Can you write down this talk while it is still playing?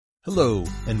Hello,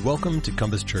 and welcome to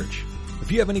Compass Church.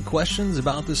 If you have any questions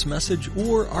about this message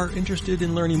or are interested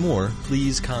in learning more,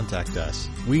 please contact us.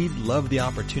 We'd love the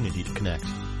opportunity to connect.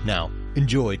 Now,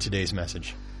 enjoy today's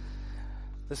message.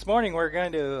 This morning we're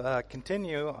going to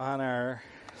continue on our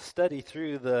study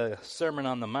through the Sermon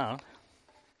on the Mount.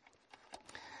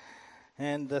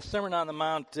 And the Sermon on the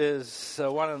Mount is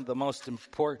one of the most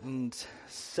important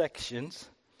sections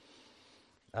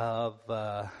of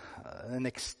an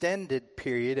extended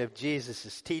period of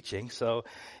Jesus' teaching. So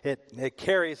it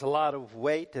carries a lot of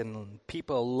weight and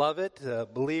people love it,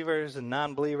 believers and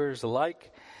non-believers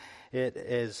alike. It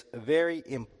is very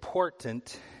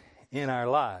important in our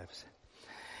lives.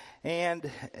 And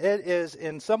it is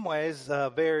in some ways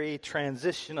a very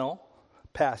transitional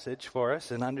passage for us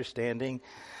in understanding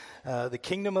the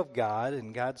kingdom of God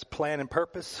and God's plan and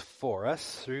purpose for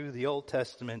us through the Old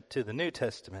Testament to the New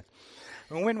Testament.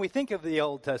 And when we think of the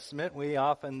Old Testament, we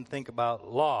often think about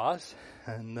laws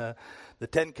and the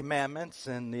Ten Commandments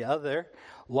and the other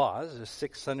laws. There's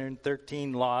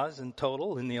 613 laws in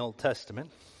total in the Old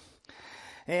Testament.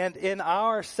 And in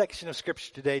our section of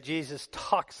Scripture today, Jesus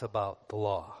talks about the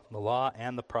law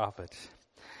and the prophets.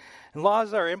 And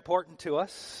laws are important to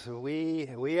us. We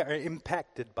are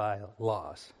impacted by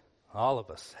laws. All of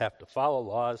us have to follow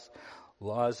laws.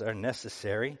 Laws are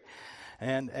necessary.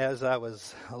 And as I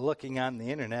was looking on the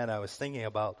internet, I was thinking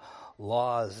about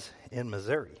laws in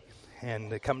Missouri. And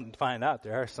to come to find out,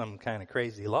 there are some kind of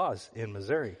crazy laws in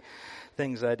Missouri.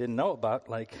 Things I didn't know about,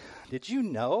 like, did you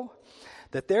know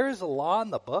that there is a law in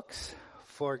the books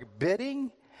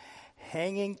forbidding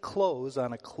hanging clothes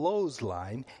on a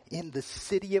clothesline in the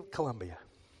city of Columbia?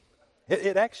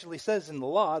 It actually says in the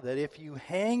law that if you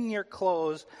hang your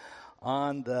clothes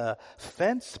on the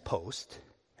fence post,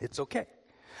 it's okay.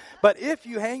 But if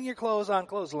you hang your clothes on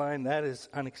clothesline, that is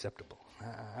unacceptable.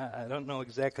 I don't know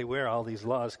exactly where all these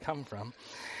laws come from.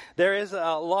 There is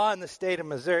a law in the state of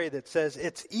Missouri that says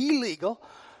it's illegal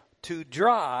to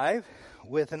drive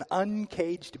with an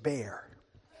uncaged bear.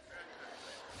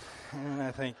 And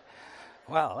I think,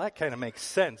 wow, that kind of makes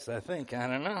sense, I think. I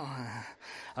don't know.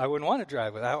 I wouldn't want to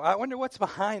drive with it. I wonder what's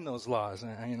behind those laws.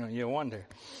 You wonder.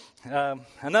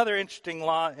 Another interesting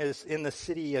law is in the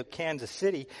city of Kansas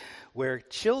City, where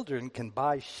children can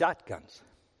buy shotguns,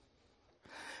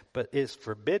 but it's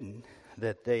forbidden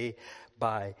that they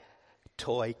buy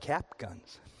toy cap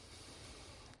guns.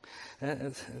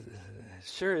 It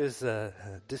sure is a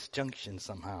disjunction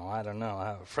somehow. I don't know.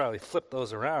 I'll probably flip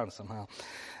those around somehow.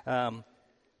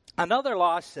 Another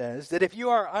law says that if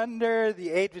you are under the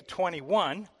age of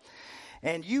 21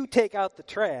 and you take out the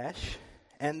trash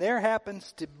and there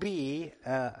happens to be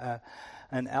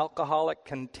an alcoholic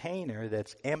container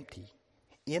that's empty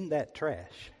in that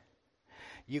trash,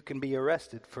 you can be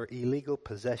arrested for illegal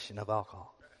possession of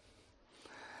alcohol.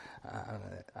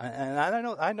 And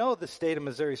I know the state of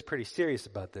Missouri is pretty serious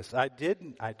about this. I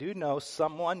do know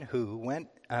someone who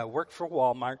worked for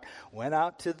Walmart, went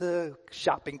out to the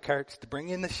shopping carts to bring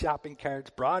in the shopping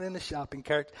carts, brought in the shopping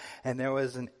carts, and there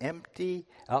was an empty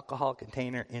alcohol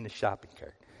container in the shopping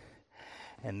cart.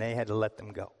 And they had to let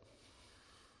them go.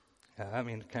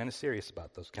 Kind of serious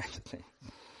about those kinds of things.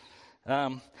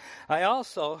 I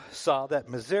also saw that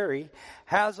Missouri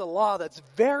has a law that's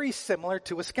very similar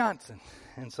to Wisconsin.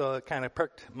 And so it kind of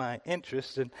perked my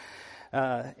interest. And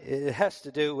it has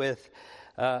to do with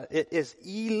it is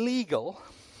illegal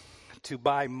to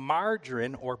buy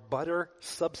margarine or butter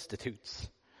substitutes.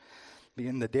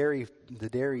 And the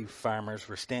dairy farmers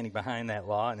were standing behind that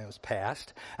law, and it was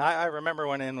passed. I remember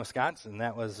when in Wisconsin,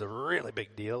 that was a really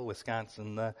big deal.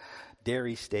 Wisconsin, the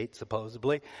dairy state,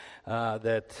 supposedly,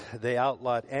 that they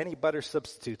outlawed any butter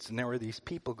substitutes, and there were these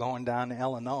people going down to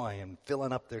Illinois and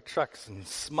filling up their trucks and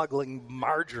smuggling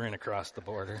margarine across the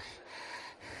border.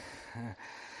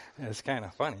 It's kind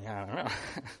of funny. I don't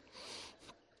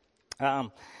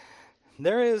know.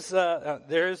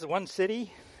 There is one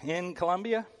city in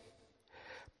Columbia,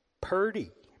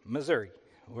 Purdy, Missouri,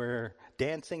 where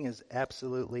dancing is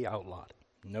absolutely outlawed.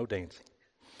 No dancing.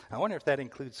 I wonder if that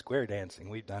includes square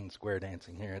dancing. We've done square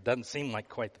dancing here. It doesn't seem like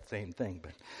quite the same thing.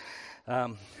 But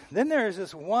then there's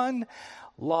this one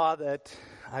law that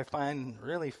I find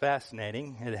really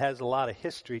fascinating. It has a lot of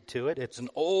history to it. It's an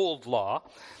old law.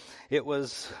 It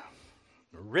was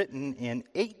written in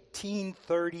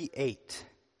 1838.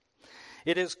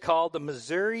 It is called the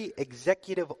Missouri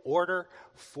Executive Order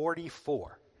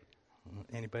 44.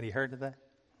 Anybody heard of that?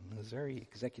 Missouri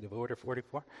Executive Order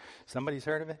 44? Somebody's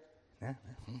heard of it? Yeah.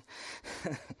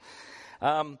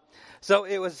 So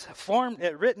it was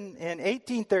written in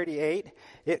 1838.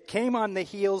 It came on the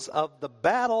heels of the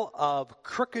Battle of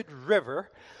Crooked River,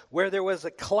 where there was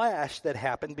a clash that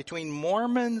happened between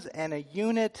Mormons and a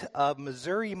unit of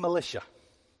Missouri militia.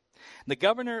 The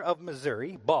governor of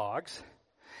Missouri, Boggs,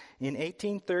 in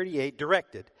 1838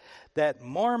 directed that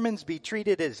Mormons be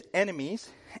treated as enemies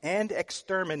and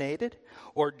exterminated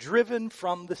or driven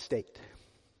from the state.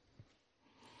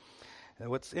 And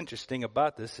what's interesting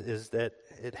about this is that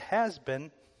it has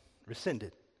been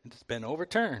rescinded. It's been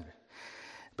overturned.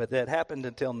 But that happened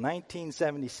until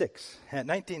 1976. At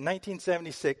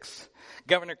 1976,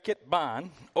 Governor Kit Bond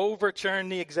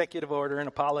overturned the executive order and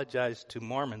apologized to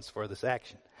Mormons for this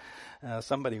action.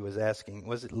 Somebody was asking,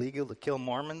 was it legal to kill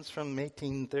Mormons from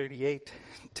 1838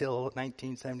 till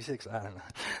 1976? I don't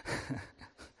know.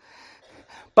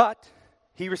 But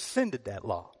he rescinded that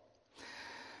law.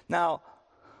 Now,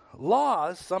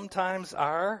 laws sometimes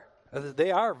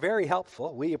they are very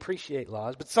helpful. We appreciate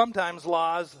laws, but sometimes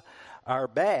laws are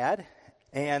bad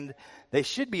and they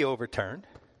should be overturned.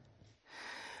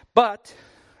 But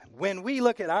when we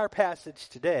look at our passage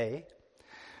today,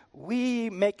 we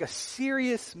make a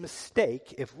serious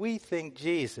mistake if we think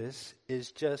Jesus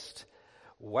is just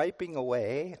wiping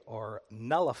away or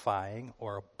nullifying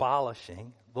or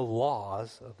abolishing the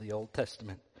laws of the Old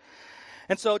Testament.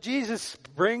 And so Jesus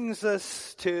brings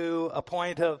us to a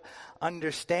point of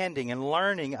understanding and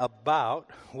learning about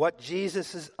what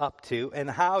Jesus is up to and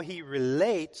how he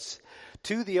relates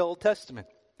to the Old Testament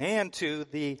and to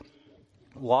the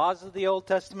laws of the Old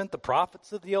Testament, the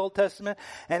prophets of the Old Testament.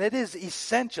 And it is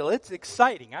essential. It's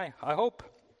exciting. I hope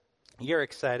you're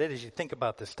excited as you think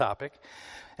about this topic.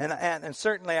 And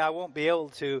certainly I won't be able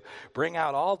to bring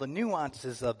out all the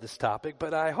nuances of this topic,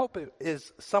 but I hope it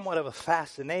is somewhat of a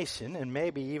fascination and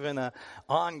maybe even an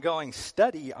ongoing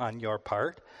study on your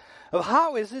part of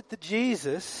how is it that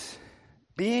Jesus,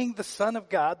 being the Son of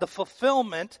God, the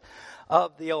fulfillment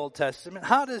of the Old Testament,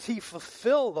 how does he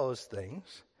fulfill those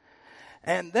things?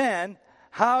 And then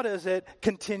how does it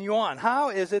continue on? How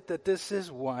is it that this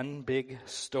is one big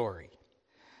story?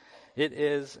 It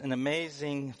is an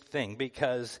amazing thing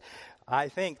because I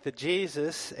think that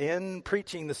Jesus, in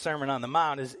preaching the Sermon on the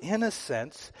Mount, is in a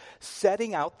sense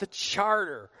setting out the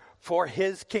charter for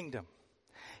his kingdom.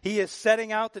 He is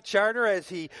setting out the charter as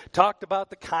he talked about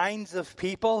the kinds of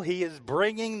people he is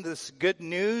bringing this good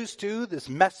news to, this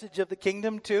message of the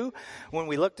kingdom to. When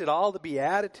we looked at all the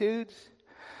Beatitudes,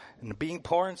 and being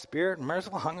poor in spirit,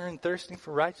 merciful, hunger and thirsting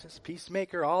for righteousness,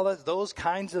 peacemaker, all those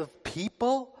kinds of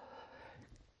people,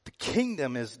 the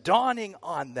kingdom is dawning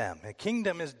on them. The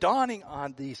kingdom is dawning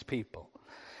on these people.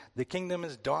 The kingdom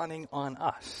is dawning on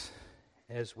us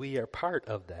as we are part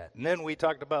of that. And then we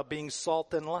talked about being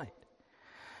salt and light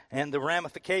and the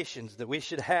ramifications that we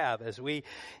should have as we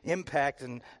impact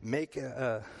and make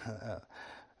a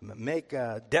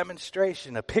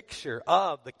demonstration, a picture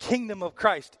of the kingdom of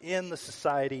Christ in the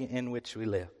society in which we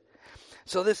live.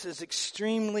 So this is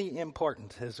extremely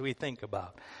important as we think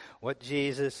about what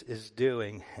Jesus is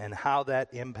doing and how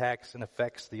that impacts and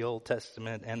affects the Old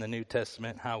Testament and the New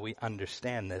Testament, how we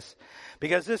understand this.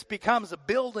 Because this becomes a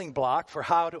building block for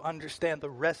how to understand the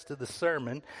rest of the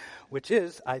sermon, which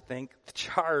is, I think, the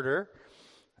charter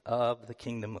of the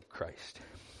kingdom of Christ.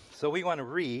 So we want to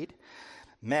read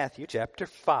Matthew chapter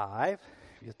 5,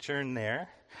 if you'll turn there.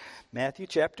 Matthew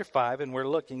chapter 5, and we're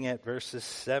looking at verses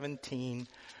 17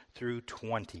 through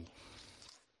 20.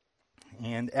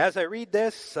 And as I read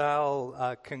this,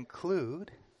 I'll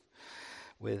conclude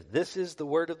with, "This is the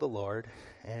word of the Lord,"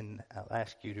 and I'll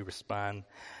ask you to respond,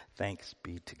 "Thanks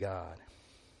be to God."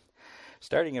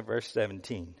 Starting at verse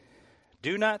 17.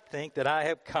 "Do not think that I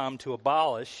have come to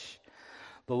abolish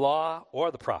the law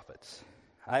or the prophets.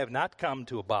 I have not come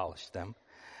to abolish them,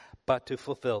 but to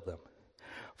fulfill them.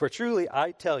 For truly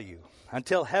I tell you,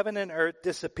 until heaven and earth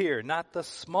disappear, not the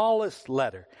smallest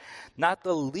letter, not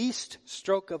the least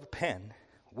stroke of a pen,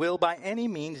 will by any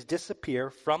means disappear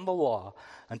from the law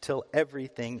until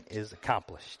everything is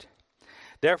accomplished.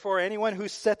 Therefore, anyone who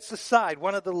sets aside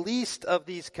one of the least of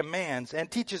these commands and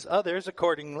teaches others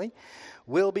accordingly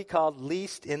will be called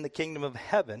least in the kingdom of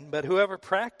heaven. But whoever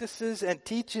practices and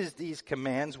teaches these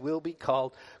commands will be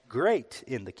called great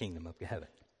in the kingdom of heaven.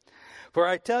 For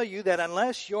I tell you that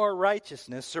unless your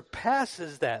righteousness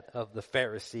surpasses that of the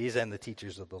Pharisees and the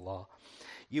teachers of the law,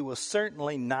 you will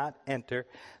certainly not enter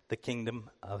the kingdom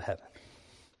of heaven."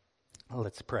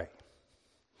 Let's pray.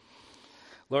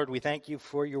 Lord, we thank you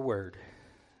for your word.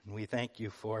 And we thank you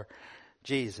for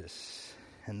Jesus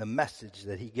and the message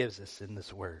that he gives us in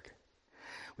this word.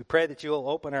 We pray that you will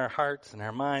open our hearts and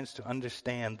our minds to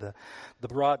understand the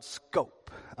broad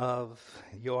scope of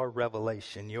your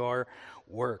revelation, your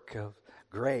work of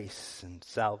grace and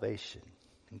salvation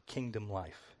and kingdom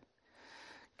life.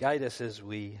 Guide us as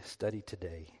we study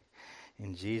today.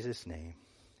 In Jesus' name,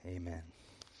 amen.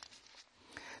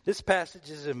 This passage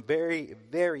is very,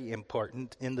 very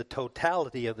important in the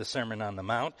totality of the Sermon on the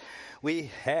Mount.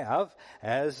 We have,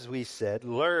 as we said,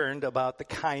 learned about the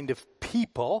kind of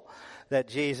people that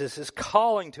Jesus is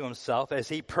calling to himself as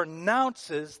he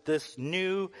pronounces this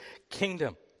new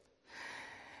kingdom.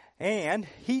 And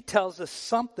he tells us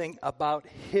something about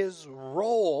his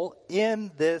role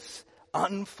in this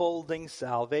unfolding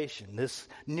salvation, this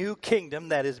new kingdom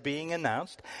that is being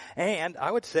announced. And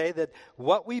I would say that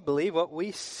what we believe, what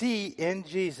we see in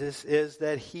Jesus is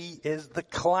that he is the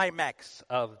climax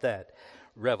of that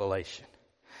revelation.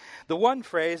 The one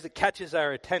phrase that catches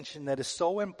our attention that is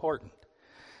so important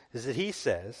is that he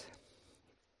says,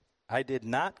 I did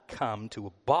not come to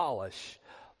abolish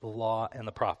the law and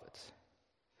the prophets.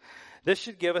 This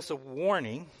should give us a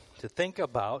warning to think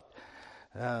about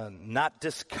not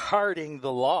discarding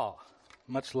the law,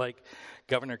 much like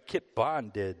Governor Kit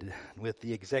Bond did with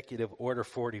the Executive Order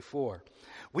 44.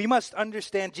 We must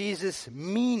understand Jesus'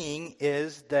 meaning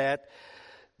is that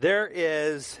there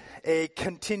is a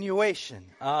continuation,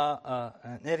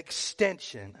 an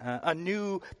extension, a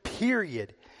new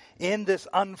period in this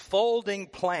unfolding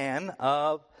plan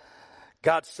of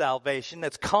God's salvation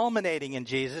that's culminating in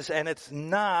Jesus, and it's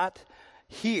not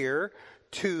here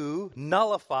to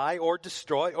nullify or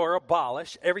destroy or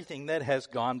abolish everything that has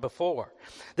gone before.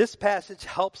 This passage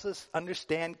helps us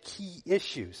understand key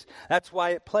issues. That's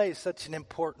why it plays such an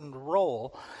important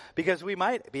role, because we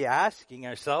might be asking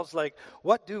ourselves, like,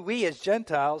 what do we as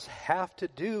Gentiles have to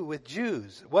do with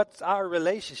Jews? What's our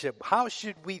relationship? How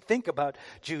should we think about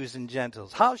Jews and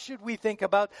Gentiles? How should we think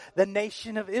about the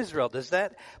nation of Israel? Does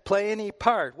that play any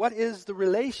part? What is the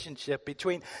relationship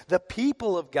between the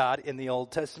people of God in the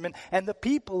Old Testament and the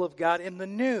people of God in the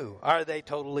New? Are they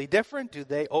totally different? Do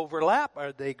they overlap?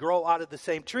 Are they grow out of the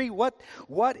same tree? What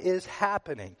is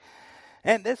happening?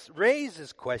 And this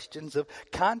raises questions of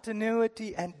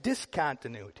continuity and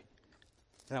discontinuity.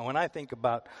 Now, when I think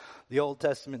about the Old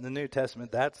Testament and the New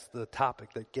Testament, that's the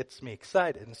topic that gets me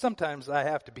excited. And sometimes I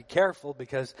have to be careful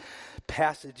because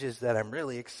passages that I'm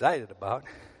really excited about,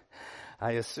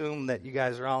 I assume that you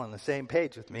guys are all on the same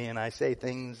page with me, and I say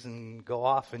things and go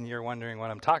off and you're wondering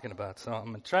what I'm talking about. So I'm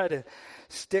going to try to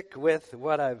stick with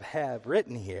what I have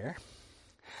written here,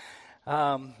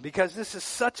 because this is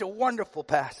such a wonderful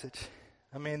passage.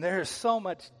 I mean, there is so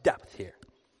much depth here.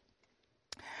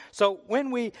 So when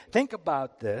we think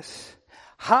about this,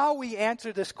 how we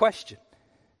answer this question,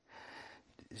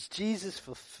 is Jesus'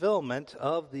 fulfillment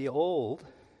of the old,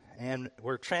 and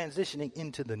we're transitioning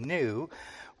into the new,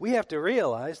 we have to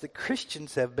realize that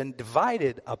Christians have been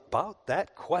divided about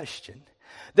that question.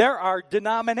 There are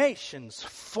denominations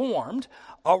formed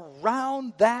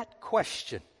around that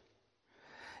question.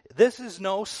 This is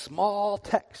no small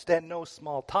text and no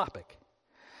small topic.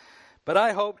 But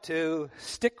I hope to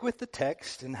stick with the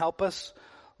text and help us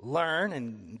learn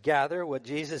and gather what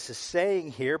Jesus is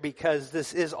saying here, because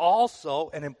this is also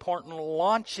an important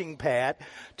launching pad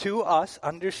to us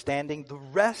understanding the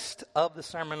rest of the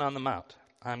Sermon on the Mount.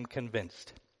 I'm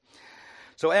convinced.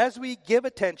 So as we give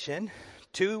attention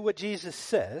to what Jesus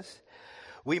says,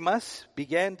 we must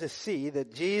begin to see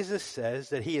that Jesus says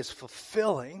that he is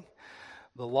fulfilling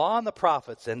the law and the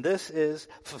prophets, and this is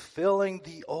fulfilling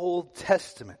the Old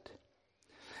Testament.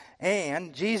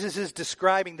 And Jesus is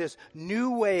describing this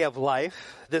new way of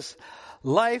life, this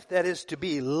life that is to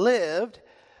be lived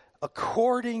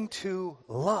according to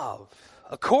love,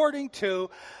 according to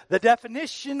the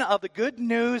definition of the good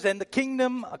news and the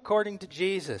kingdom according to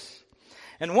Jesus.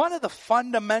 And one of the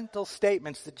fundamental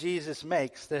statements that Jesus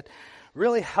makes that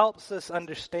really helps us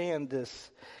understand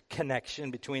this connection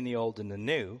between the old and the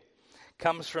new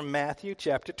comes from Matthew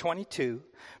chapter 22,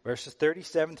 verses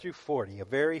 37 through 40, a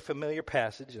very familiar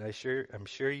passage I'm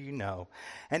sure you know.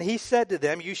 And he said to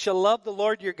them, "You shall love the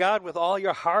Lord your God with all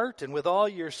your heart and with all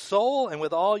your soul and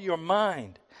with all your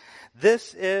mind.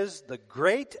 This is the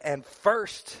great and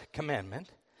first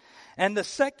commandment. And the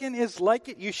second is like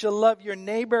it, you shall love your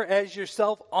neighbor as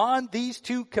yourself. On these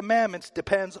two commandments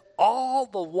depends all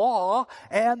the law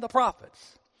and the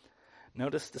prophets."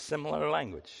 Notice the similar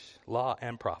language, law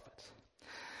and prophets.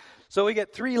 So we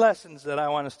get three lessons that I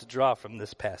want us to draw from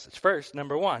this passage. First,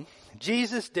 number one,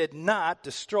 Jesus did not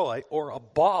destroy or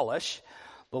abolish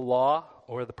the law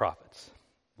or the prophets.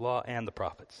 Law and the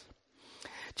prophets.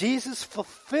 Jesus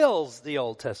fulfills the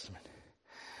Old Testament.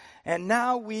 And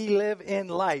now we live in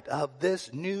light of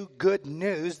this new good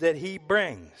news that he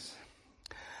brings.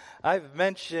 I've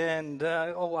mentioned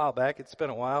a while back, it's been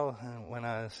a while when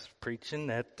I was preaching,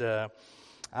 that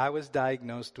I was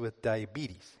diagnosed with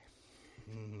diabetes.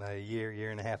 A year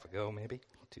and a half ago, maybe.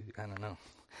 I don't know.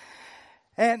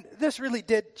 And this really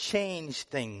did change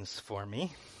things for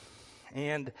me.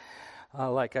 And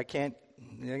I got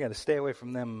to stay away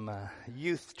from them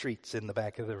youth treats in the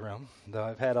back of the room, though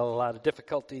I've had a lot of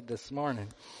difficulty this morning.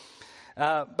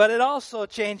 But it also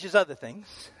changes other things.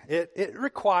 It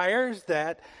requires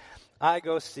that I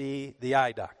go see the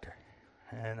eye doctor.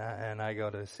 And I go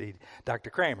to see Dr.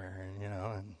 Kramer,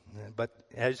 but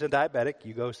as a diabetic,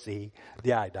 you go see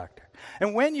the eye doctor.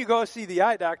 And when you go see the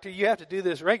eye doctor, you have to do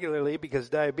this regularly because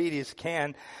diabetes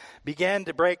can begin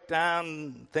to break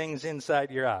down things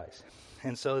inside your eyes.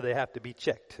 And so they have to be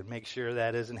checked to make sure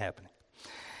that isn't happening.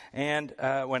 And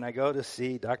when I go to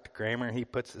see Dr. Kramer, he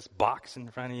puts this box in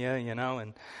front of you,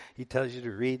 and he tells you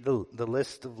to read the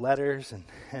list of letters,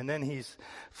 and then he's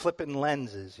flipping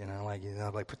lenses,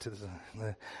 like put to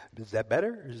is that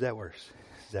better or is that worse?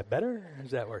 Is that better or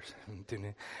is that worse?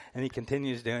 And he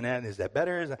continues doing that. Is that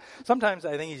better? Sometimes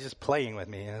I think he's just playing with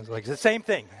me. And it's like the same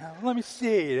thing. Let me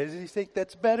see. Does he think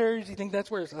that's better? Does he think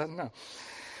that's worse? I don't know.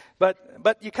 But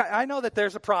I know that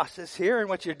there's a process here, and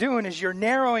what you're doing is you're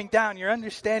narrowing down, you're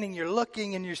understanding, you're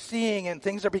looking, and you're seeing, and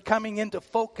things are becoming into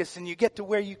focus, and you get to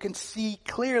where you can see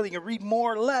clearly and read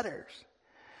more letters.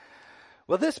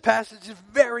 Well, this passage is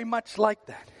very much like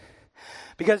that.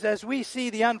 Because as we see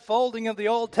the unfolding of the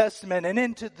Old Testament and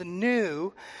into the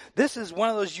New, this is one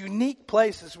of those unique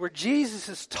places where Jesus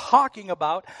is talking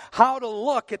about how to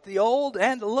look at the Old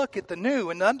and to look at the New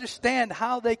and to understand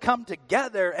how they come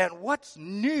together and what's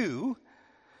new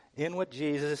in what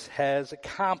Jesus has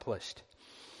accomplished.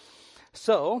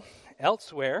 So,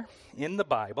 elsewhere in the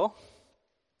Bible,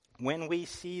 when we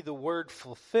see the word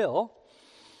fulfill,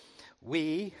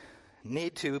 we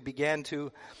need to begin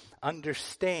to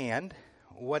understand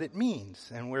what it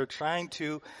means, and we're trying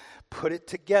to put it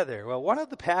together. Well, one of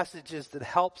the passages that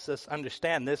helps us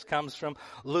understand this comes from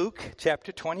Luke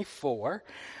chapter 24,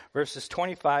 verses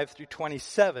 25 through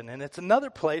 27, and it's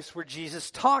another place where Jesus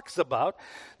talks about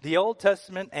the Old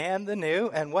Testament and the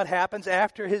New and what happens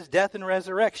after his death and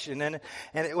resurrection. And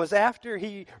it was after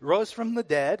he rose from the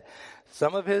dead.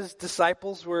 Some of his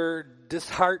disciples were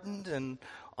disheartened and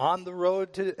on the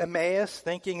road to Emmaus,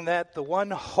 thinking that the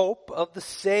one hope of the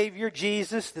Savior,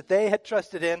 Jesus, that they had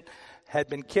trusted in, had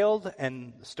been killed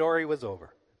and the story was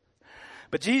over.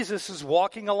 But Jesus is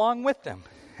walking along with them,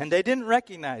 and they didn't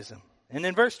recognize him. And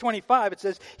in verse 25 it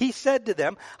says, he said to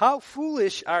them, how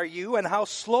foolish are you and how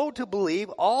slow to believe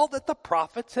all that the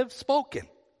prophets have spoken.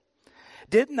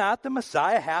 Did not the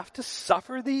Messiah have to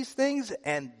suffer these things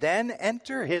and then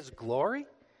enter his glory?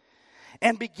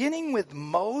 And beginning with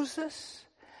Moses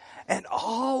and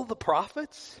all the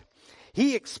prophets,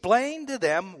 he explained to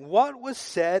them what was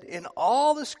said in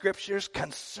all the scriptures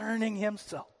concerning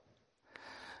himself.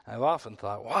 I've often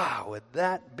thought, wow, would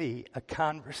that be a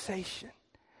conversation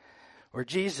where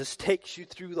Jesus takes you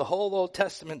through the whole Old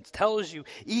Testament, tells you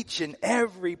each and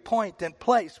every point and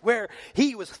place where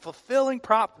he was fulfilling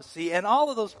prophecy, and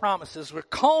all of those promises were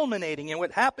culminating in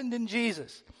what happened in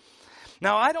Jesus.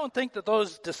 Now, I don't think that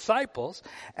those disciples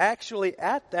actually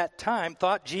at that time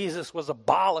thought Jesus was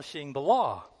abolishing the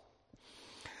law.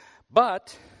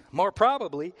 But, more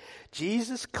probably,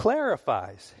 Jesus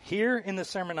clarifies here in the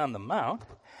Sermon on the Mount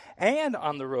and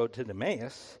on the road to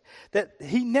Emmaus that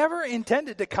he never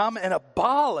intended to come and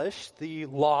abolish the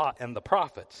law and the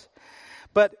prophets.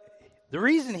 But the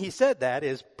reason he said that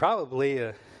is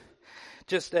probably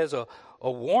just as a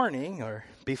warning or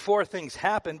before things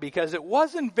happened, because it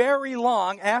wasn't very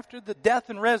long after the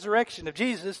death and resurrection of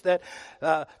Jesus that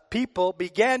people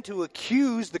began to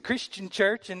accuse the Christian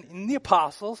church and the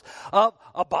apostles of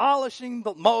abolishing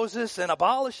Moses and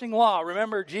abolishing law.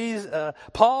 Remember,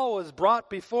 Paul was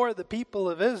brought before the people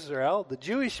of Israel, the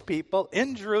Jewish people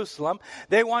in Jerusalem.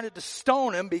 They wanted to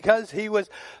stone him because he was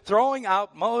throwing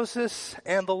out Moses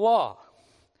and the law.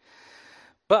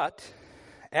 But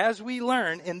as we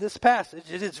learn in this passage,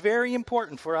 it is very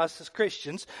important for us as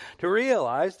Christians to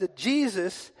realize that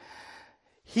Jesus,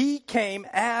 he came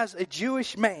as a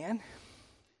Jewish man.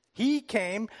 He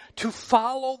came to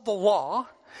follow the law.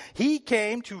 He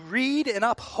came to read and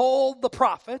uphold the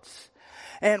prophets.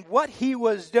 And what he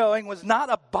was doing was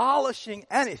not abolishing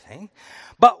anything,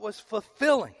 but was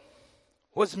fulfilling,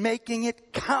 was making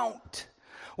it count,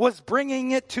 was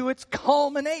bringing it to its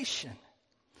culmination.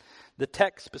 The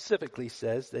text specifically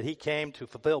says that he came to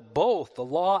fulfill both the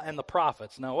law and the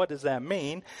prophets. Now, what does that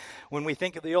mean? When we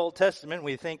think of the Old Testament,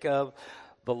 we think of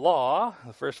the law,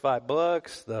 the first 5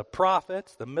 books, the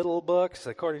prophets, the middle books,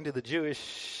 according to the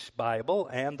Jewish Bible,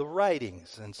 and the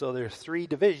writings. And so there's 3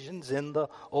 divisions in the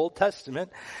Old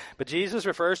Testament. But Jesus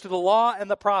refers to the law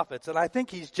and the prophets. And I think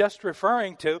he's just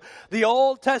referring to the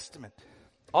Old Testament.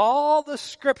 All the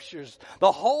scriptures,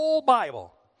 the whole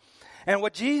Bible. And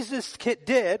what Jesus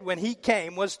did when he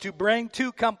came was to bring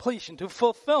to completion, to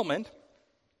fulfillment,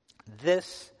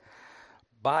 this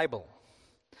Bible.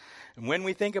 And when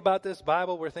we think about this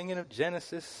Bible, we're thinking of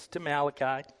Genesis to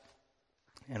Malachi.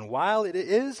 And while it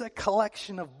is a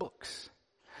collection of books,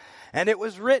 and it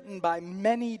was written by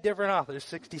many different authors,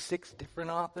 66 different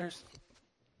authors,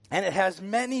 and it has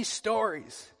many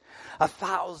stories,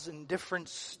 1,000 different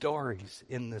stories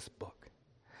in this book.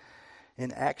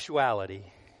 In actuality,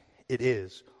 it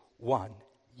is one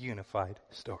unified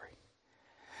story.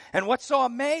 And what's so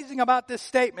amazing about this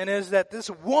statement is that this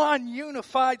one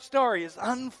unified story is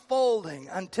unfolding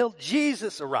until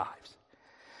Jesus arrives.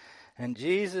 And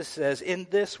Jesus says, in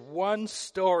this one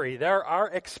story, there are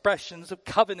expressions of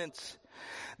covenants.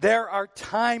 There are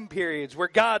time periods where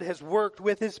God has worked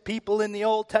with his people in the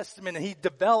Old Testament, and he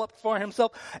developed for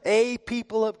himself a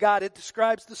people of God. It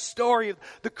describes the story of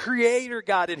the Creator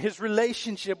God and his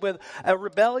relationship with a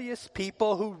rebellious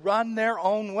people who run their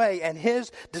own way, and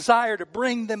his desire to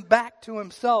bring them back to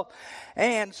himself.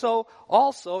 And so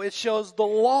also it shows the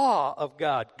law of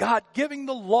God. God giving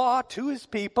the law to his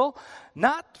people,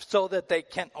 not so that they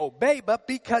can obey, but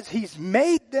because he's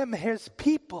made them his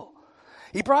people.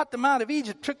 He brought them out of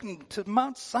Egypt, took them to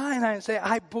Mount Sinai and said,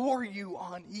 I bore you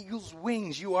on eagle's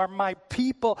wings. You are my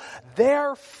people.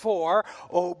 Therefore,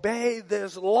 obey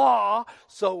this law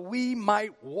so we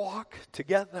might walk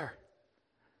together.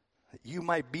 That you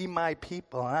might be my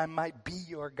people and I might be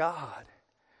your God.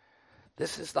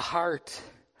 This is the heart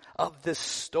of this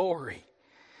story.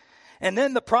 And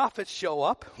then the prophets show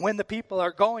up when the people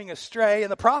are going astray,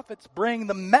 and the prophets bring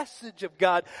the message of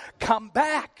God. Come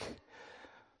back.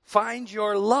 Find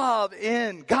your love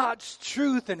in God's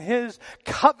truth and his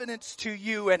covenants to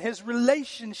you and his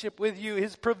relationship with you,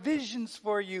 his provisions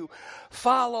for you.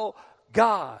 Follow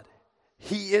God.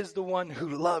 He is the one who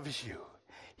loves you.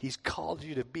 He's called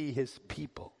you to be his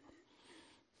people.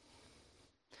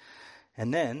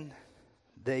 And then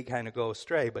they kind of go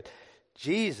astray, but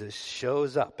Jesus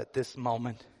shows up at this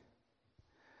moment.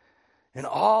 In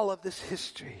all of this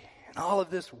history and all of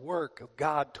this work of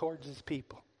God towards his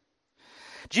people,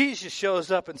 Jesus shows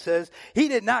up and says, he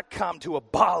did not come to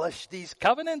abolish these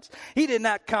covenants. He did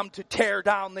not come to tear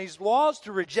down these laws,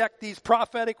 to reject these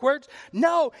prophetic words.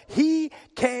 No, he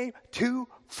came to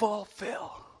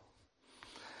fulfill.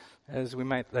 As we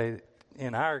might say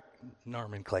in our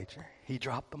nomenclature, he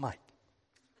dropped the mic.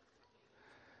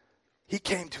 He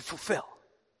came to fulfill.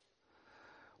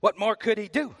 What more could he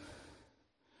do?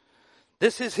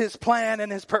 This is his plan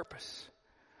and his purpose.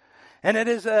 And it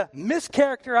is a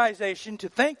mischaracterization to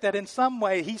think that in some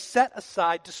way he set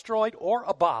aside, destroyed, or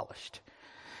abolished.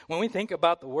 When we think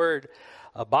about the word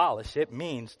abolish, it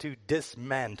means to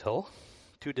dismantle,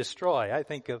 to destroy. I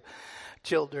think of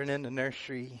children in the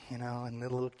nursery, and the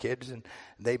little kids, and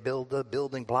they build the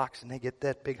building blocks, and they get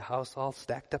that big house all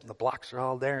stacked up, and the blocks are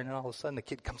all there, and then all of a sudden the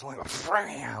kid comes along and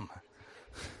bam!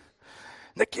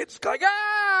 And the kid's going,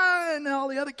 ah! And all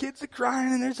the other kids are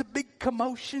crying, and there's a big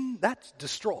commotion. That's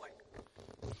destroy.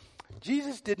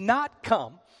 Jesus did not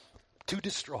come to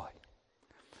destroy.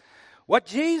 What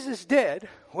Jesus did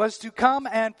was to come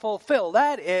and fulfill.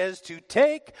 That is, to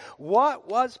take what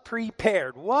was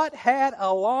prepared, what had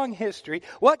a long history,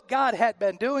 what God had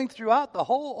been doing throughout the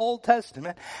whole Old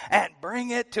Testament, and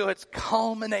bring it to its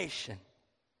culmination.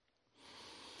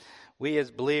 We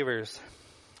as believers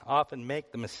often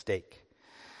make the mistake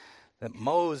that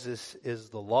Moses is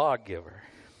the lawgiver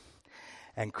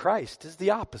and Christ is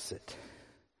the opposite.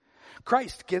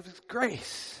 Christ gives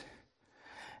grace.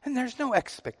 And there's no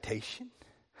expectation.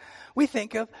 We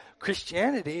think of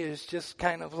Christianity as just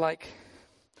kind of like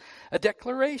a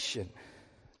declaration,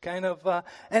 kind of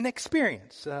an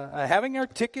experience, having our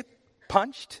ticket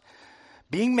punched,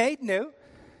 being made new,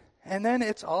 and then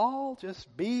it's all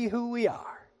just be who we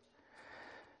are.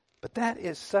 But that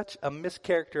is such a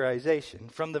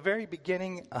mischaracterization from the very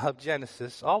beginning of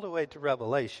Genesis all the way to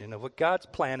Revelation of what God's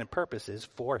plan and purpose is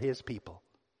for his people.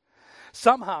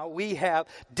 Somehow we have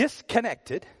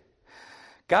disconnected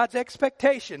God's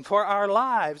expectation for our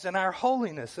lives and our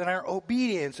holiness and our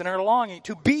obedience and our longing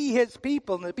to be his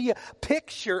people and to be a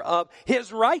picture of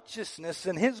his righteousness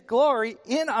and his glory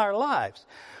in our lives.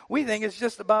 We think it's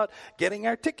just about getting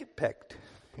our ticket picked,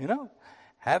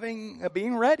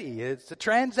 being ready. It's a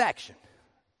transaction.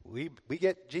 We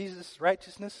get Jesus'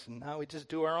 righteousness and now we just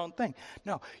do our own thing.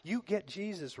 No, you get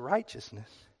Jesus' righteousness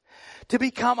to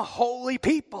become a holy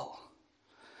people,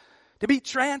 to be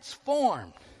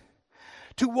transformed,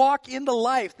 to walk in the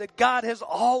life that God has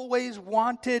always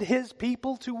wanted his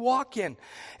people to walk in.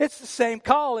 It's the same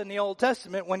call in the Old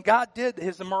Testament when God did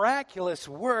his miraculous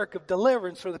work of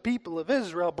deliverance for the people of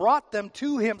Israel, brought them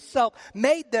to himself,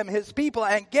 made them his people,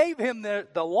 and gave him the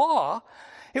law.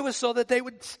 It was so that they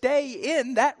would stay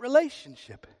in that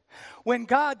relationship. When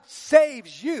God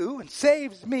saves you and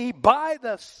saves me by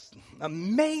the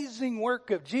amazing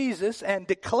work of Jesus and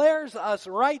declares us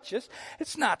righteous,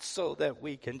 it's not so that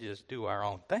we can just do our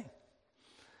own thing.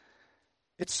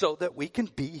 It's so that we can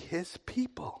be his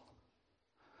people.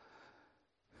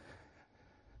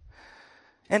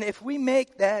 And if we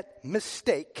make that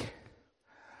mistake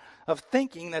of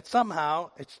thinking that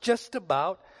somehow it's just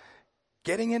about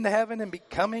getting into heaven and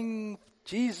becoming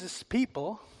Jesus'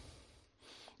 people,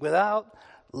 without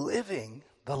living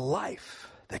the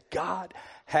life that God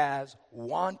has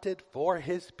wanted for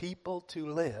his people to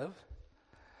live,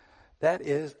 that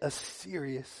is a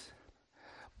serious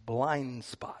blind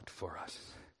spot for us.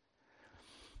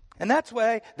 And that's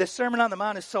why the Sermon on the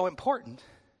Mount is so important.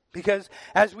 Because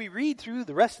as we read through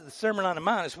the rest of the Sermon on the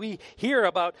Mount, as we hear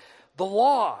about the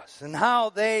laws and how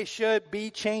they should be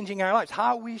changing our lives,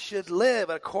 how we should live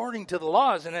according to the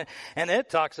laws. And it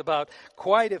talks about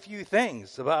quite a few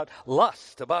things, about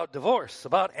lust, about divorce,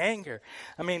 about anger.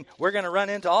 I mean, we're going to run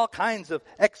into all kinds of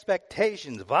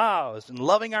expectations, vows, and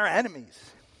loving our enemies.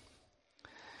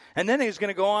 And then he's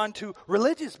going to go on to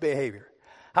religious behavior,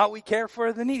 how we care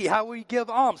for the needy, how we give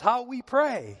alms, how we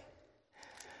pray.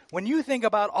 When you think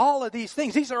about all of these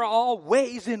things, these are all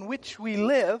ways in which we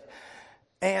live.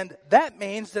 And that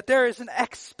means that there is an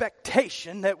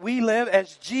expectation that we live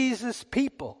as Jesus'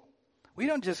 people. We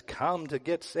don't just come to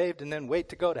get saved and then wait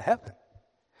to go to heaven.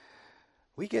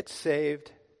 We get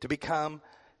saved to become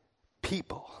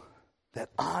people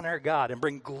that honor God and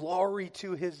bring glory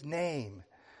to his name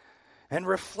and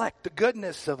reflect the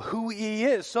goodness of who he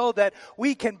is, so that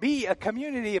we can be a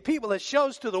community of people that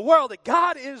shows to the world that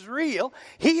God is real,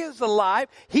 he is alive,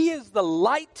 he is the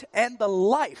light and the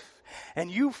life.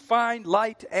 And you find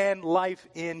light and life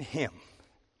in him.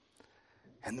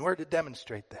 And we're to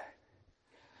demonstrate that.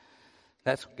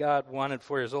 That's what God wanted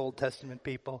for his Old Testament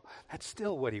people. That's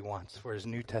still what he wants for his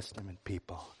New Testament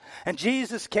people. And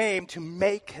Jesus came to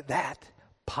make that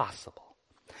possible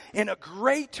in a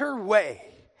greater way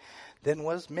than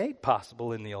was made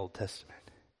possible in the Old Testament.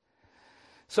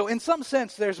 So in some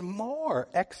sense, there's more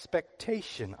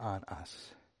expectation on us.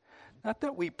 Not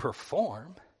that we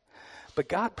perform, but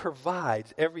God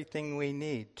provides everything we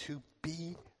need to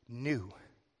be new,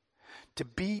 to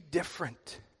be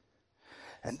different.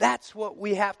 And that's what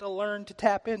we have to learn to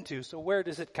tap into. So where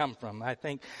does it come from? I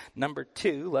think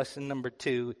lesson number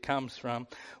two, it comes from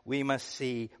we must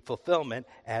see fulfillment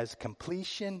as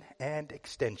completion and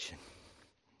extension.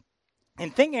 In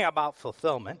thinking about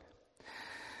fulfillment,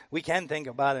 we can think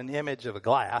about an image of a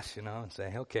glass, and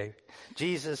say, okay,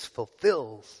 Jesus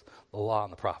fulfills the law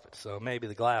and the prophets. So maybe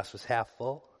the glass was half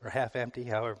full or half empty,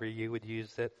 however you would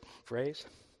use that phrase.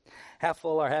 Half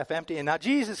full or half empty. And now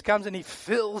Jesus comes and he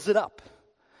fills it up.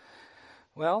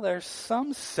 Well, there's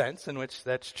some sense in which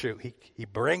that's true. He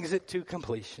brings it to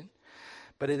completion,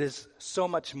 but it is so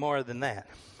much more than that.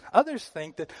 Others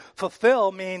think that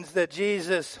fulfill means that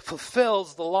Jesus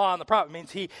fulfills the law and the prophet. It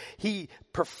means he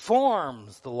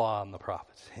performs the law and the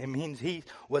prophets. It means he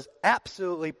was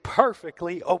absolutely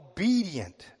perfectly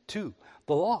obedient to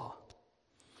the law.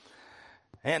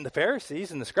 And the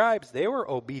Pharisees and the scribes, they were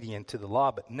obedient to the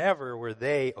law, but never were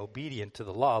they obedient to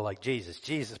the law like Jesus.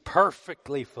 Jesus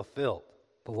perfectly fulfilled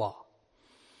the law.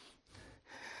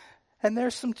 And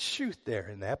there's some truth there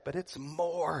in that, but it's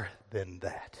more than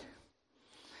that.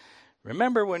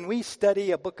 Remember, when we study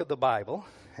a book of the Bible,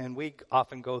 and we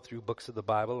often go through books of the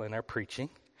Bible in our preaching,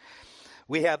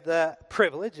 we have the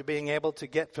privilege of being able to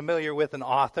get familiar with an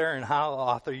author and how the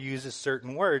author uses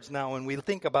certain words. Now, when we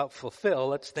think about fulfill,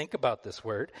 let's think about this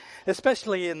word,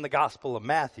 especially in the Gospel of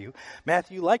Matthew.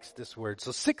 Matthew likes this word.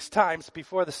 So 6 times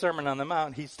before the Sermon on the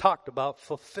Mount, he's talked about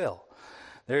fulfill.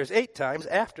 There's 8 times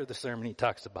after the sermon he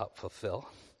talks about fulfill.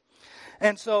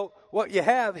 And so what you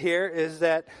have here is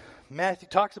that Matthew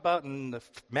talks about in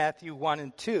Matthew 1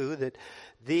 and 2 that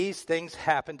these things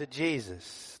happened to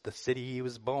Jesus, the city he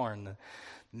was born,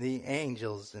 the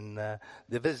angels and the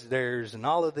visitors and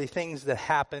all of the things that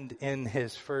happened in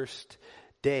his first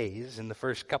days in the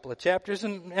first couple of chapters.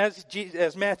 And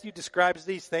as Matthew describes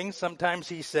these things, sometimes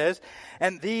he says,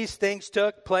 and these things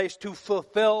took place to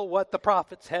fulfill what the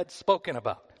prophets had spoken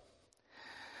about.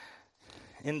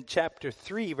 In chapter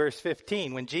 3, verse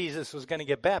 15, when Jesus was going to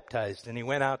get baptized and he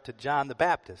went out to John the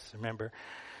Baptist. Remember,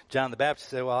 John the Baptist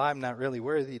said, well, I'm not really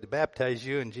worthy to baptize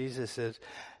you. And Jesus says,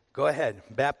 Go ahead,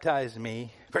 baptize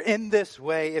me, for in this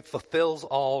way it fulfills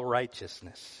all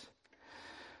righteousness.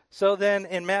 So then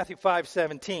in Matthew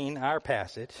 5:17, our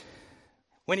passage,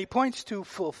 when he points to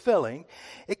fulfilling,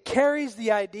 it carries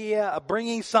the idea of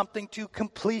bringing something to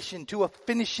completion, to a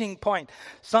finishing point.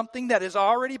 Something that has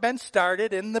already been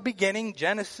started in the beginning,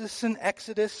 Genesis and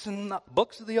Exodus and the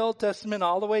books of the Old Testament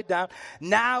all the way down.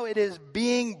 Now it is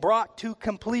being brought to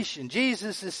completion.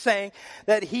 Jesus is saying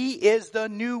that he is the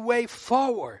new way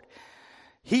forward.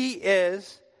 He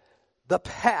is the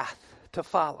path to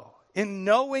follow. In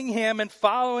knowing him and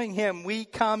following him, we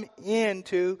come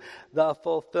into the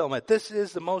fulfillment. This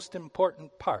is the most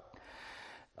important part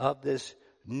of this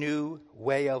new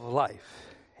way of life.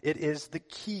 It is the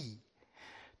key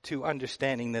to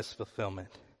understanding this fulfillment.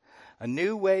 A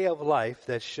new way of life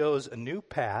that shows a new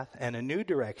path and a new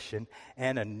direction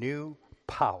and a new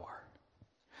power.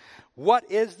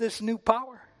 What is this new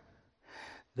power?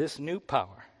 This new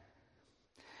power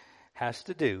has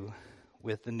to do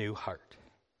with the new heart.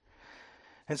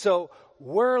 And so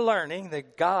we're learning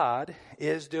that God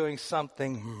is doing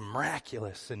something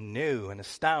miraculous and new and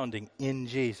astounding in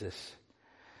Jesus.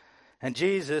 And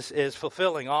Jesus is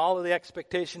fulfilling all of the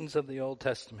expectations of the Old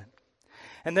Testament.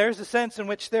 And there's a sense in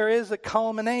which there is a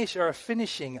culmination or a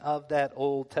finishing of that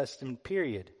Old Testament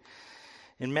period.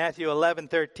 In Matthew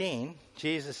 11:13,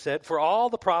 Jesus said, "For all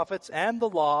the prophets and the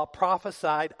law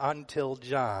prophesied until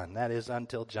John." That is,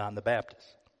 until John the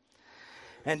Baptist.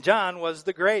 And John was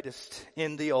the greatest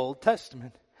in the Old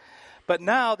Testament. But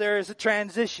now there is a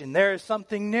transition. There is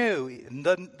something new.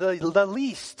 The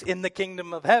least in the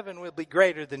kingdom of heaven will be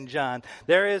greater than John.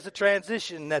 There is a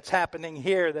transition that's happening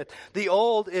here, that the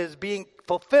old is being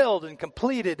fulfilled and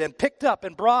completed and picked up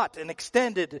and brought and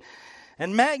extended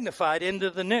and magnified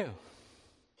into the new.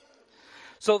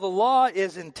 So the law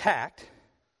is intact.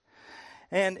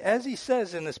 And as he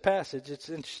says in this passage, it's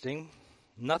interesting,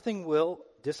 nothing will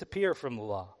disappear from the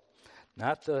law.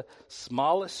 Not the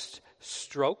smallest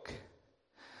stroke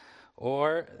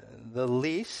or the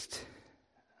least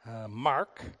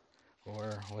mark,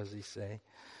 or what does he say?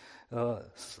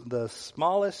 The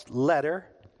smallest letter,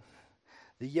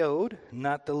 the yod,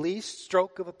 not the least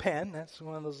stroke of a pen. That's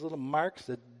one of those little marks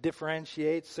that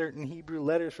differentiates certain Hebrew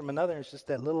letters from another. It's just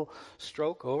that little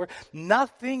stroke over.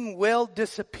 Nothing will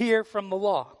disappear from the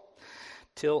law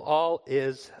till all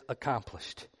is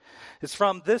accomplished. It's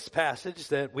from this passage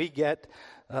that we get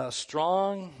a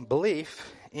strong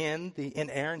belief in the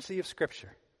inerrancy of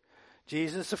Scripture.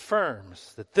 Jesus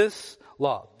affirms that this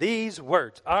law, these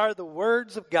words, are the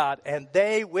words of God, and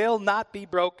they will not be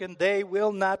broken, they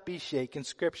will not be shaken.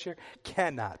 Scripture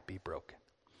cannot be broken.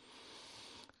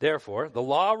 Therefore, the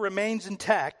law remains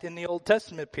intact in the Old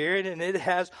Testament period, and it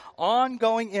has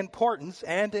ongoing importance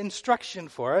and instruction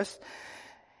for us,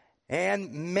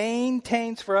 and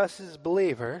maintains for us as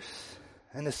believers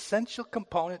an essential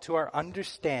component to our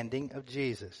understanding of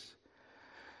Jesus.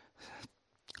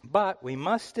 But we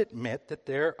must admit that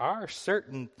there are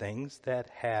certain things that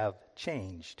have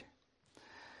changed.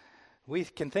 We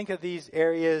can think of these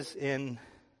areas in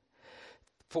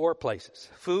 4 places: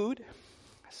 food,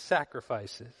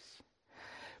 sacrifices,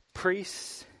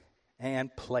 priests,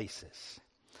 and places.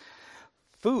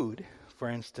 Food, for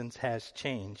instance, has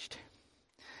changed.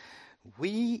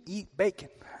 We eat bacon.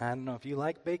 I don't know if you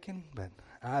like bacon, but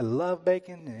I love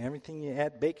bacon, and everything you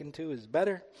add bacon to is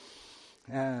better.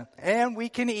 And we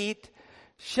can eat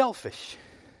shellfish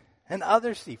and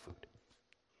other seafood.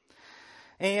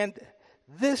 And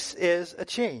this is a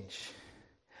change.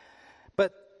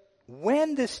 But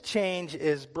when this change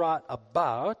is brought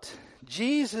about,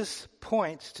 Jesus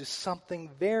points to something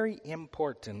very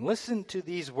important. Listen to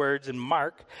these words in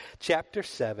Mark chapter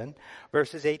 7,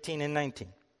 verses 18 and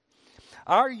 19.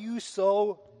 "Are you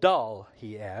so dull?"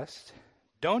 he asked.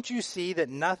 "Don't you see that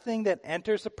nothing that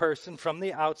enters a person from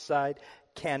the outside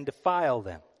can defile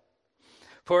them?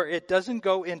 For it doesn't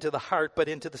go into the heart, but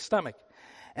into the stomach,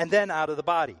 and then out of the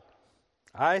body."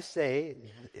 I say,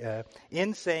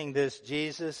 in saying this,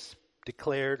 Jesus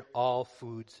declared all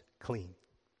foods clean.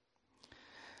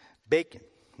 Bacon,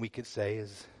 we could say,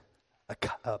 is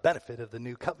a benefit of the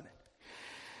new covenant.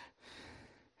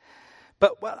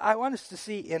 But what I want us to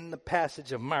see in the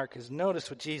passage of Mark is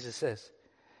notice what Jesus says.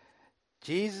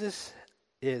 Jesus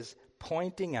is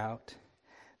pointing out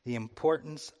the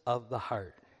importance of the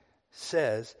heart.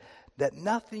 Says that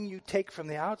nothing you take from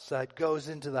the outside goes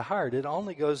into the heart. It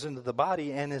only goes into the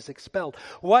body and is expelled.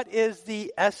 What is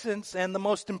the essence and the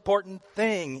most important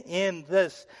thing in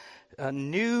this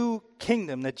new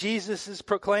kingdom that Jesus is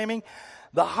proclaiming?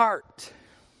 The heart,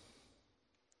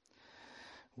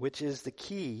 which is the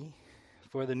key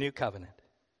for the new covenant.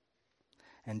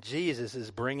 And Jesus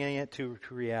is bringing it to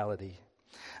reality.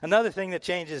 Another thing that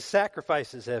changes,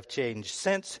 sacrifices have changed.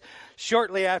 Since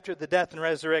shortly after the death and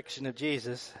resurrection of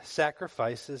Jesus,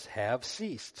 sacrifices have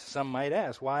ceased. Some might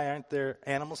ask, why aren't there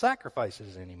animal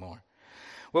sacrifices anymore?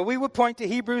 Well, we would point to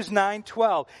Hebrews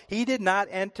 9:12. He did not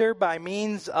enter by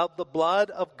means of the blood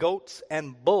of goats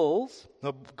and bulls,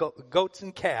 goats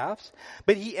and calves,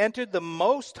 but he entered the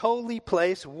most holy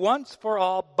place once for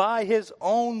all by his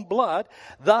own blood,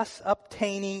 thus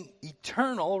obtaining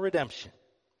eternal redemption.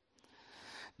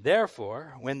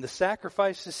 Therefore, when the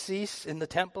sacrifices ceased in the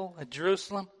temple at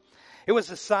Jerusalem, it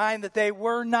was a sign that they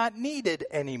were not needed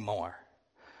anymore.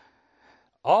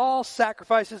 All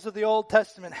sacrifices of the Old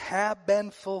Testament have been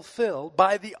fulfilled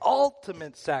by the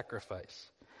ultimate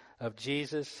sacrifice of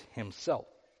Jesus himself.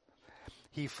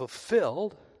 He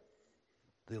fulfilled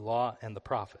the law and the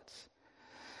prophets.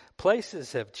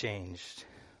 Places have changed.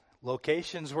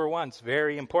 Locations were once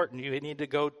very important. You need to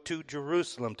go to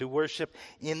Jerusalem to worship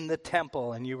in the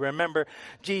temple. And you remember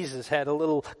Jesus had a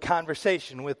little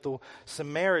conversation with the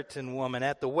Samaritan woman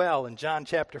at the well in John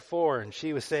chapter 4. And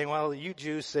she was saying, well, you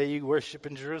Jews say you worship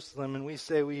in Jerusalem, and we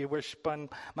say we worship on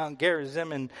Mount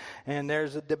Gerizim, and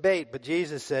there's a debate. But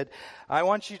Jesus said, I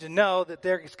want you to know that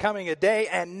there is coming a day,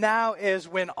 and now is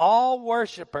when all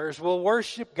worshipers will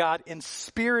worship God in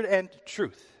spirit and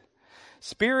truth.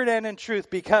 Spirit and in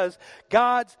truth, because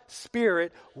God's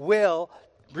Spirit will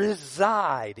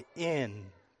reside in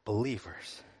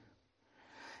believers.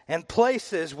 And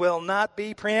places will not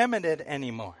be preeminent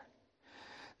anymore.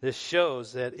 This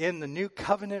shows that in the new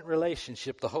covenant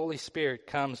relationship, the Holy Spirit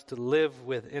comes to live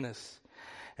within us.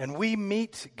 And we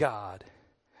meet God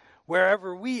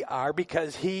wherever we are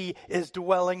because He is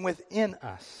dwelling within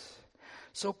us.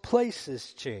 So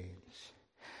places change.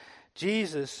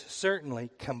 Jesus certainly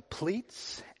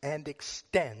completes and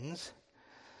extends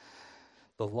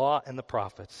the law and the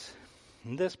prophets.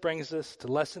 And this brings us to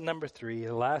lesson number 3,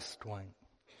 the last one.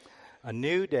 A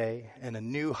new day and a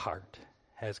new heart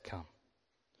has come.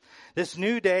 This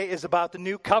new day is about the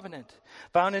new covenant,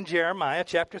 found in Jeremiah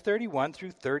chapter 31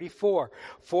 through 34,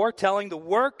 foretelling the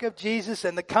work of Jesus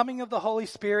and the coming of the Holy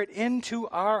Spirit into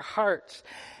our hearts.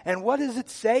 And what does it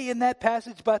say in that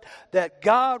passage but that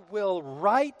God will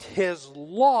write His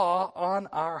law on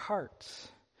our hearts?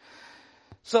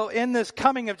 So in this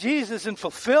coming of Jesus and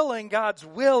fulfilling God's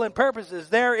will and purposes,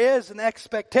 there is an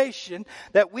expectation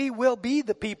that we will be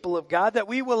the people of God, that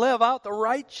we will live out the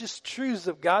righteous truths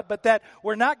of God, but that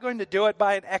we're not going to do it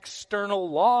by an external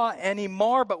law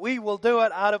anymore, but we will do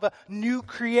it out of a new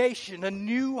creation, a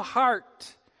new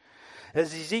heart.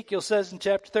 As Ezekiel says in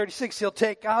chapter 36, He'll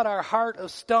take out our heart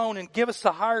of stone and give us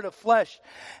the heart of flesh,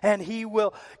 and He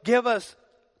will give us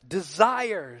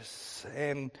desires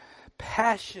and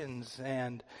passions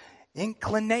and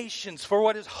inclinations for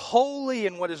what is holy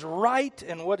and what is right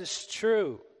and what is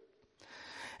true.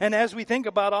 And as we think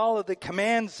about all of the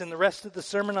commands in the rest of the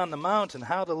Sermon on the Mount and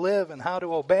how to live and how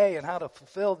to obey and how to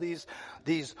fulfill these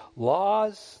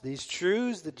laws, these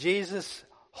truths that Jesus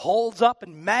holds up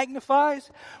and magnifies,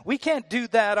 we can't do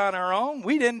that on our own.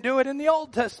 We didn't do it in the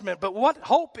Old Testament. But what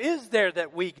hope is there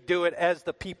that we do it as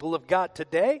the people of God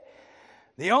today?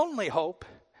 The only hope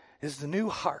is the new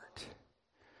heart,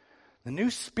 the new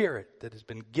spirit that has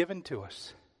been given to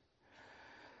us.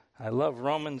 I love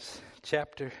Romans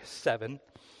chapter 7,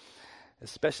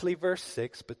 especially verse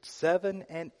 6, but 7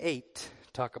 and 8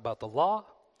 talk about the law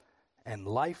and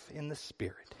life in the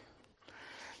Spirit.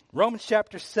 Romans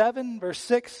chapter 7, verse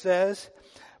 6 says,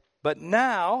 but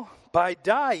now, by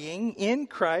dying in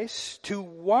Christ to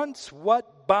once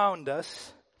what bound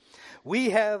us,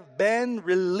 we have been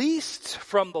released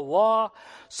from the law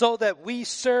so that we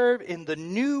serve in the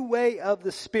new way of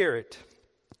the Spirit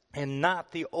and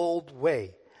not the old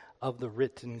way of the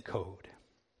written code.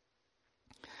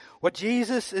 What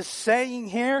Jesus is saying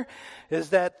here is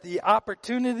that the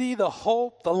opportunity, the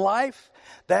hope, the life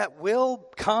that will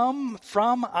come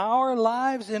from our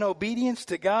lives in obedience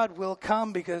to God will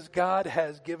come because God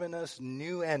has given us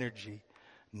new energy,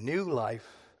 new life,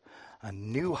 a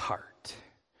new heart,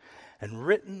 and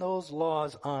written those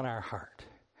laws on our heart.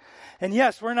 And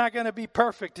yes, we're not going to be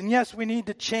perfect. And yes, we need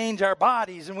to change our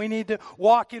bodies and we need to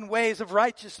walk in ways of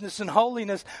righteousness and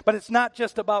holiness. But it's not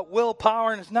just about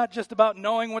willpower and it's not just about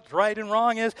knowing what's right and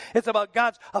wrong is. It's about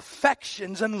God's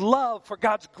affections and love for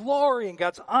God's glory and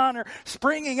God's honor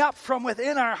springing up from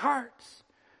within our hearts.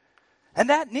 And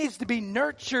that needs to be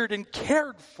nurtured and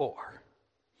cared for.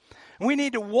 We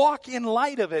need to walk in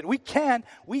light of it. We can,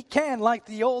 like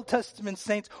the Old Testament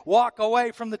saints, walk away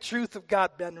from the truth of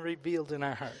God being revealed in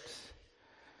our hearts.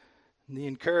 And the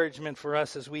encouragement for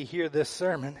us as we hear this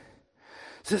sermon,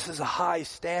 this is a high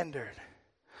standard.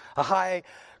 a high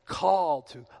call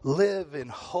to live in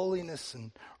holiness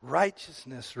and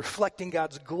righteousness, reflecting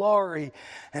God's glory.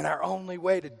 And our only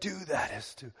way to do that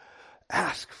is to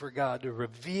ask for God to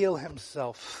reveal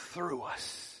himself through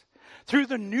us, through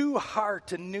the new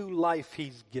heart and new life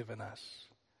he's given us.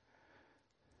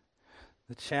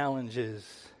 The challenge is,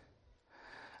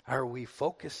 are we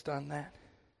focused on that?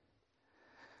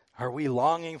 Are we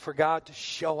longing for God to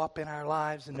show up in our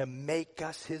lives and to make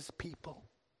us his people?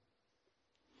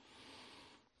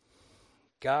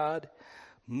 God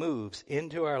moves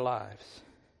into our lives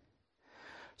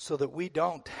so that we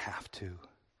don't have to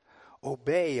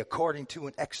obey according to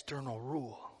an external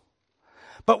rule.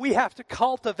 But we have to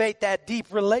cultivate that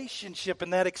deep relationship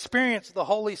and that experience of the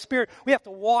Holy Spirit. We have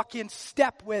to walk in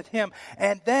step with him.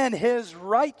 And then his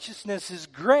righteousness, his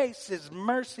grace, his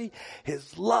mercy,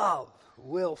 his love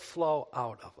will flow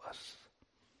out of us.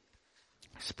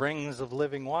 Springs of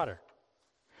living water.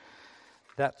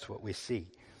 That's what we see.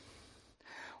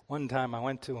 One time I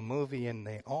went to a movie and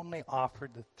they only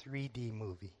offered the 3D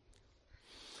movie.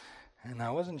 And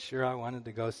I wasn't sure I wanted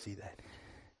to go see that.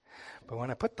 But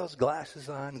when I put those glasses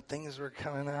on and things were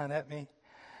coming on at me,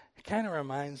 it kind of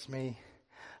reminds me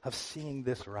of seeing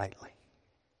this rightly.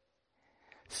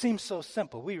 It seems so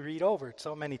simple. We read over it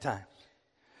so many times.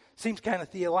 Seems kind of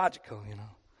theological, you know.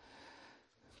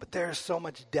 But there's so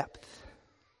much depth.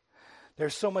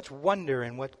 There's so much wonder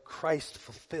in what Christ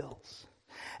fulfills.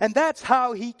 And that's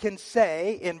how he can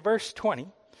say in verse 20,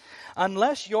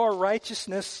 unless your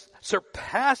righteousness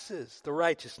surpasses the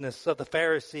righteousness of the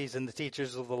Pharisees and the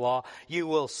teachers of the law, you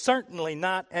will certainly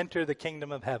not enter the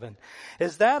kingdom of heaven.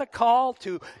 Is that a call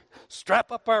to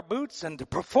strap up our boots and to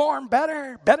perform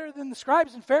better than the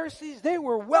scribes and Pharisees? They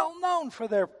were well known for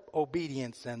their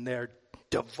obedience and their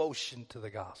devotion to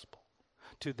the gospel,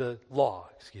 to the law,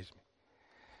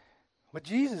 What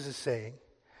Jesus is saying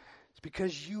is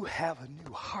because you have a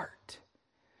new heart,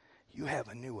 you have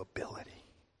a new ability.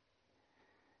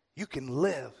 You can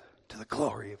live to the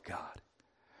glory of God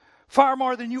far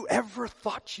more than you ever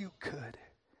thought you could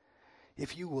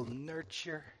if you will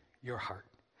nurture your heart,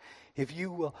 if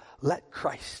you will let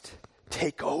Christ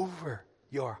take over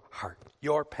your heart,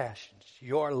 your passions,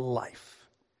 your life.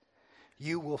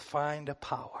 You will find a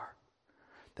power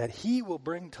that he will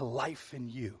bring to life in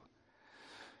you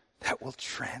that will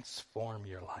transform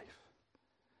your life.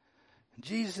 And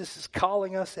Jesus is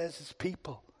calling us as his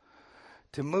people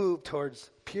to move towards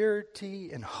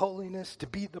purity and holiness, to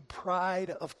be the bride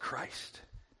of Christ.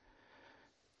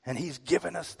 And he's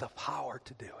given us the power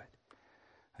to do it.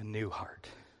 A new heart.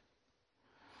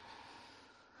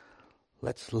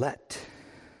 Let's let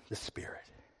the Spirit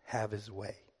have his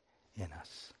way in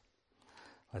us.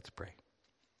 Let's pray.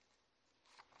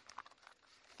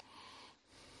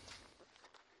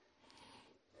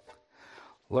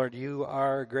 Lord, you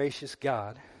are a gracious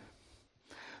God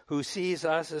who sees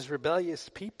us as rebellious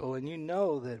people, and you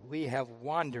know that we have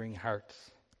wandering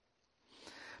hearts.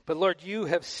 But Lord, you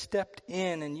have stepped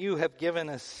in and you have given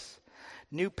us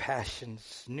new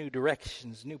passions, new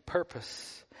directions, new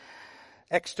purpose.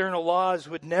 External laws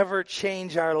would never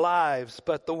change our lives,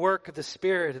 but the work of the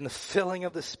Spirit and the filling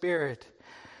of the Spirit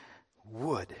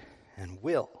would and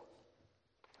will.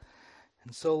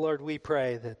 And so, Lord, we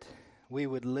pray that we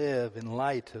would live in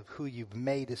light of who you've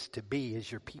made us to be as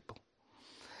your people.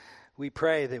 We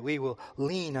pray that we will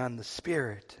lean on the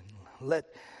Spirit and let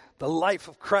the life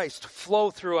of Christ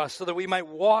flow through us so that we might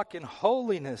walk in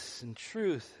holiness and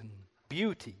truth and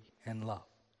beauty and love.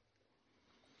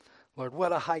 Lord,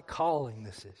 what a high calling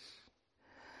this is.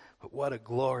 But what a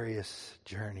glorious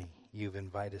journey you've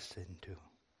invited us into.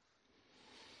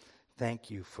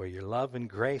 Thank you for your love and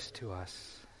grace to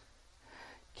us.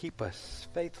 Keep us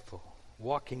faithful,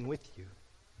 walking with you.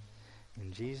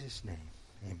 In Jesus' name,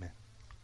 amen.